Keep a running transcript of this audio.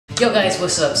Yo guys,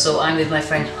 what's up? So I'm with my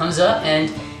friend Hamza and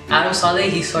Adam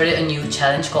Saleh. He started a new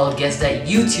challenge called Guess That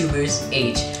YouTuber's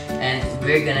Age, and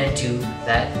we're gonna do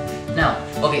that now.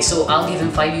 Okay, so I'll give him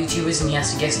 5 YouTubers and he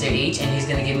has to guess their age, and he's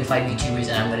gonna give me 5 YouTubers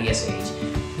and I'm gonna guess their age.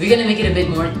 We're gonna make it a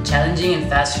bit more challenging and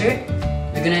faster.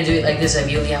 We're gonna do it like this, that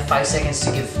we only have 5 seconds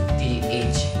to give the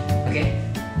age. Okay?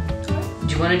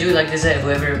 Do you wanna do it like this, that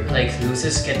whoever like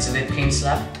loses gets a whipped cream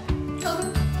slap?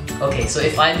 Okay, so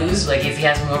if I lose, like if he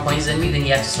has more points than me, then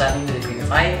you have to slap me with the cream.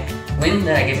 If I win,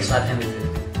 then I get to slap him with it.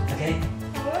 Okay?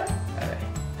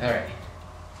 Alright.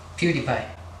 PewDiePie.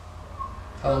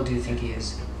 How old do you think he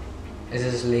is? Is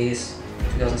this his latest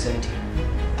 2017?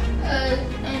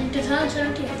 In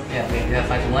 2017. Yeah, okay, you have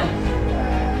 5 to 1.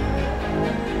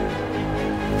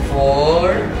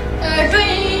 4.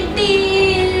 20.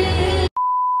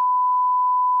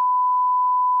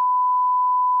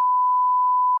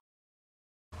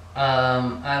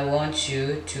 I want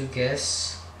you to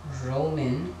guess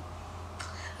Roman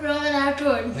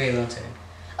Atwood. Wait one second.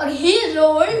 Okay, he is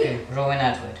old. Okay, Rowan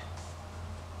Atwood.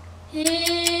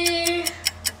 He.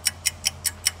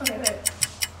 Okay, wait.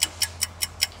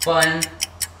 1,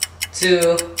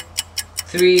 2,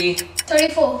 3,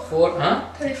 34. 4, huh?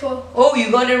 34. Oh,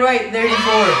 you got it right, 34.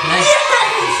 Nice.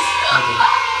 Okay.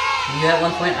 You have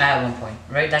 1 point, I have 1 point.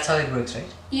 Right? That's how it works,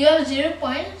 right? You have 0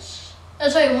 points.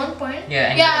 Sorry, 1 point.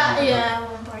 Yeah, and yeah,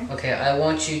 1 point. Okay, I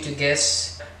want you to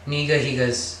guess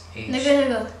Nigahiga's age.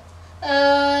 Nigga.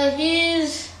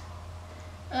 He's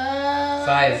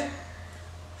 5,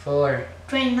 4.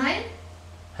 29.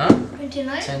 Huh?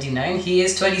 29. 29. He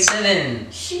is 27.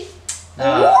 Shit.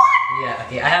 Yeah.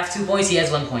 Okay. I have 2 points. He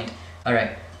has 1 point. All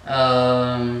right.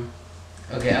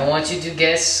 Okay. I want you to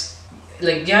guess.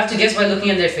 Like you have to guess by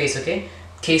looking at their face. Okay.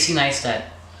 Casey Neistat.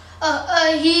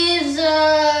 He's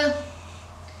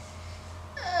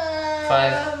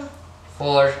 5,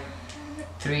 4,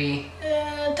 3.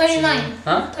 39. 2,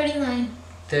 huh? 39.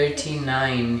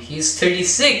 39. He's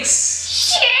 36.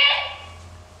 Shit!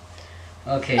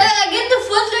 Okay. I get the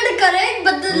first letter correct,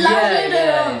 but the last letter.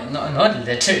 Yeah. No, not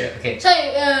letter. Okay.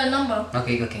 Sorry, number.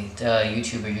 Okay.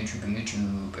 YouTuber.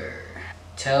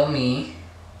 Tell me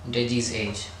Deji's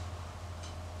age.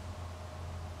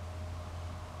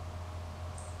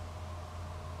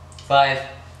 5,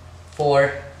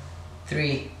 4,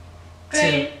 3,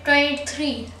 2.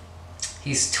 23.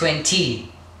 He's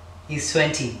 20. He's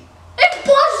 20.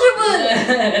 Impossible!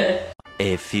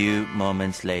 A few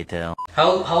moments later.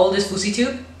 How old is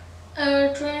FouseyTube?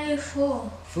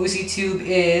 24. FouseyTube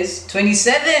is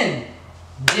 27.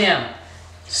 Damn.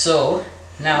 So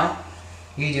now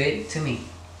you do it to me.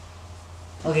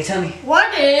 Okay, tell me.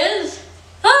 What is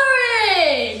her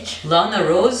age? Lana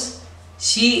Rose,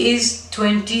 she is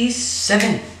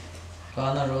 27.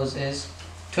 Lana Rose is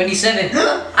 27.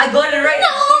 I got it right. No!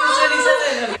 She is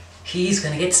 27. He's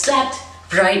gonna get slapped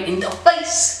right in the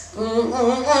face. Right in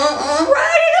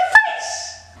the face.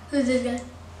 Who's this guy?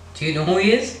 Do you know who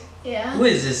he is? Yeah. Who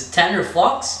is this? Tanner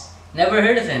Fox? Never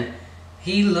heard of him.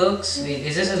 He looks. Wait,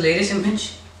 is this his latest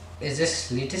image? Is this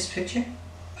his latest picture?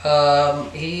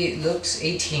 He looks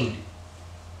 18.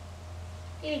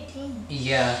 18.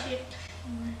 Yeah. Shit.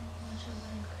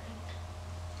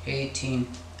 18.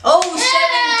 Oh,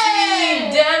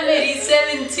 17! Damn it, he's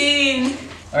 17!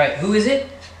 Alright, who is it?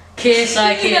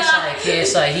 KSI.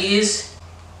 He is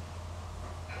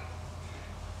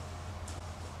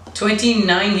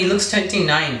 29. He looks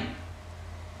 29.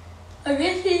 I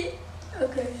guess he.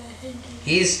 Okay.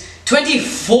 He's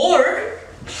 24?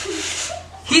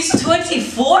 He's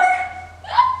 24?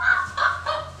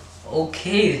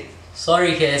 Okay.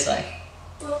 Sorry, KSI.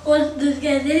 What's this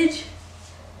guy's age?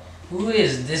 Who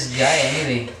is this guy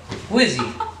anyway? Who is he?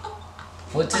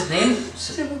 What's his name?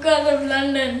 Supercars of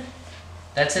London.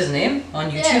 That's his name on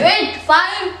YouTube? Yeah, wait,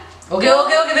 5. Okay,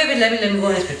 wait, let me go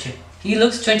on his picture. He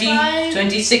looks 5.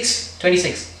 26.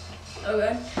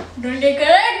 Okay. Don't take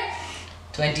correct.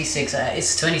 26,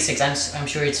 it's 26, I'm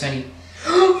sure it's 20.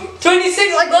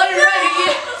 26, I got it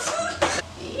right!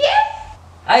 Yeah.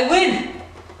 I win!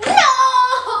 No!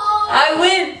 I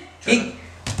win!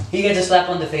 He gets a slap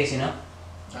on the face, you know?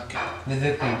 Okay. With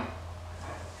whipped cream.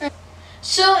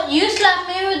 So you slapped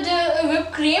me with the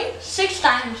whipped cream 6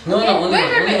 times. No, okay? only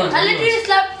wait. once. I literally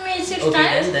slapped me 6 Okay,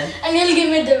 times then. and he'll give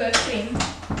me the whipped cream.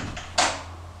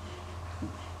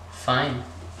 Fine.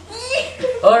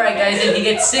 Alright guys, then he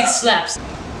gets 6 slaps.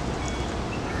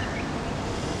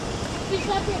 You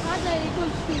slap your heart like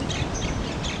equals 2.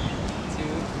 2,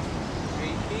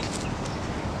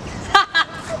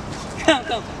 3,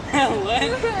 Come. 1.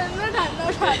 No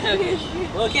time.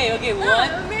 Okay, 1.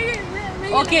 Make it.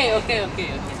 Okay. 1,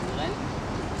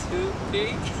 2,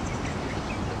 3.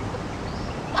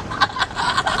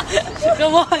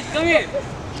 Come on, come here.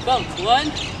 Come, 1,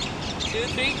 2,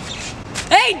 3.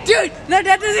 Hey, dude! No,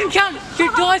 that doesn't count.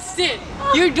 You dodged it.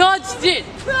 You dodged it.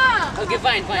 Okay,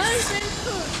 fine, fine.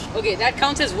 Okay, that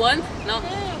counts as 1. Now,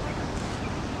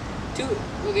 2.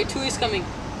 Okay, 2 is coming.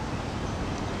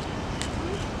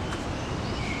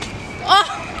 Oh!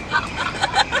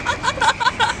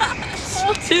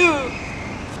 2.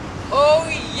 Oh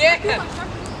yeah. Okay,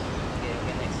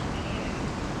 next.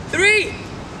 3.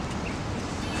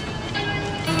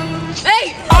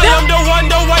 Hey! I am the one,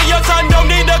 the way your son don't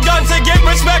need a gun to get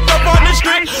respect up on the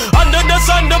street. Under the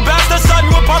sun, the bastard son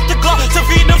will pop the clock to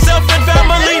feed himself and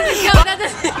family.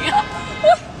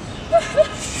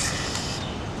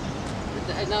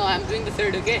 No, I'm doing the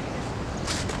 3rd, okay?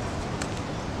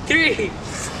 3.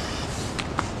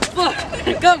 4.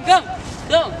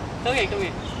 Come. Okay, come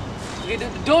here. Okay,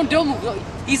 don't move.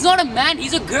 He's not a man,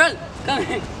 he's a girl. Come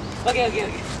here. Okay.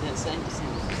 Yeah, stand.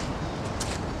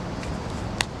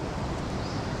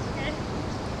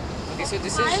 Okay, so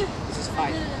this is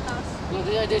 5. No,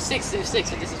 there's 6, so this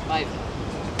is 5.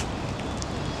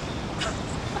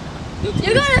 Look,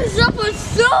 You're gonna suffer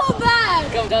so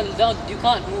bad! come down, you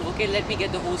can't move, okay? Let me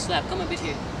get the whole slab. Come a bit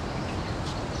here.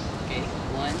 Okay,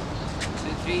 1, 2,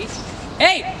 3.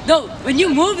 Hey! No! When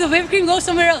you move, the whipped cream goes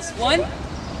somewhere else. 1,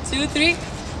 2, 3.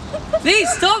 Please,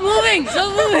 stop moving!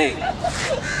 Stop moving!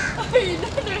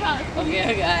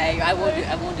 Okay, I won't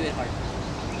do it hard.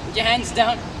 Put your hands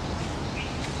down.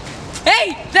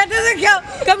 Hey! That doesn't count!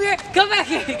 Come here! Come back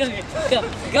here! Come here! Come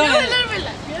A on! little bit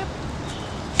left. Yep.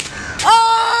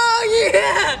 Oh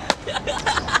yeah!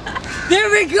 There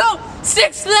we go!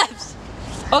 6 left!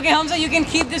 Okay, Hamza, you can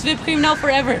keep this whipped cream now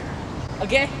forever.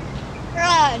 Okay?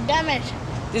 Damn it.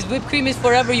 This whipped cream is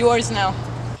forever yours now.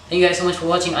 Thank you guys so much for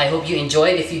watching. I hope you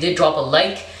enjoyed. If you did, drop a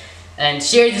like and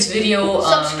share this video.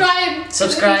 Subscribe.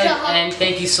 Subscribe, and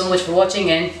thank you so much for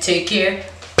watching, and take care.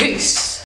 Peace!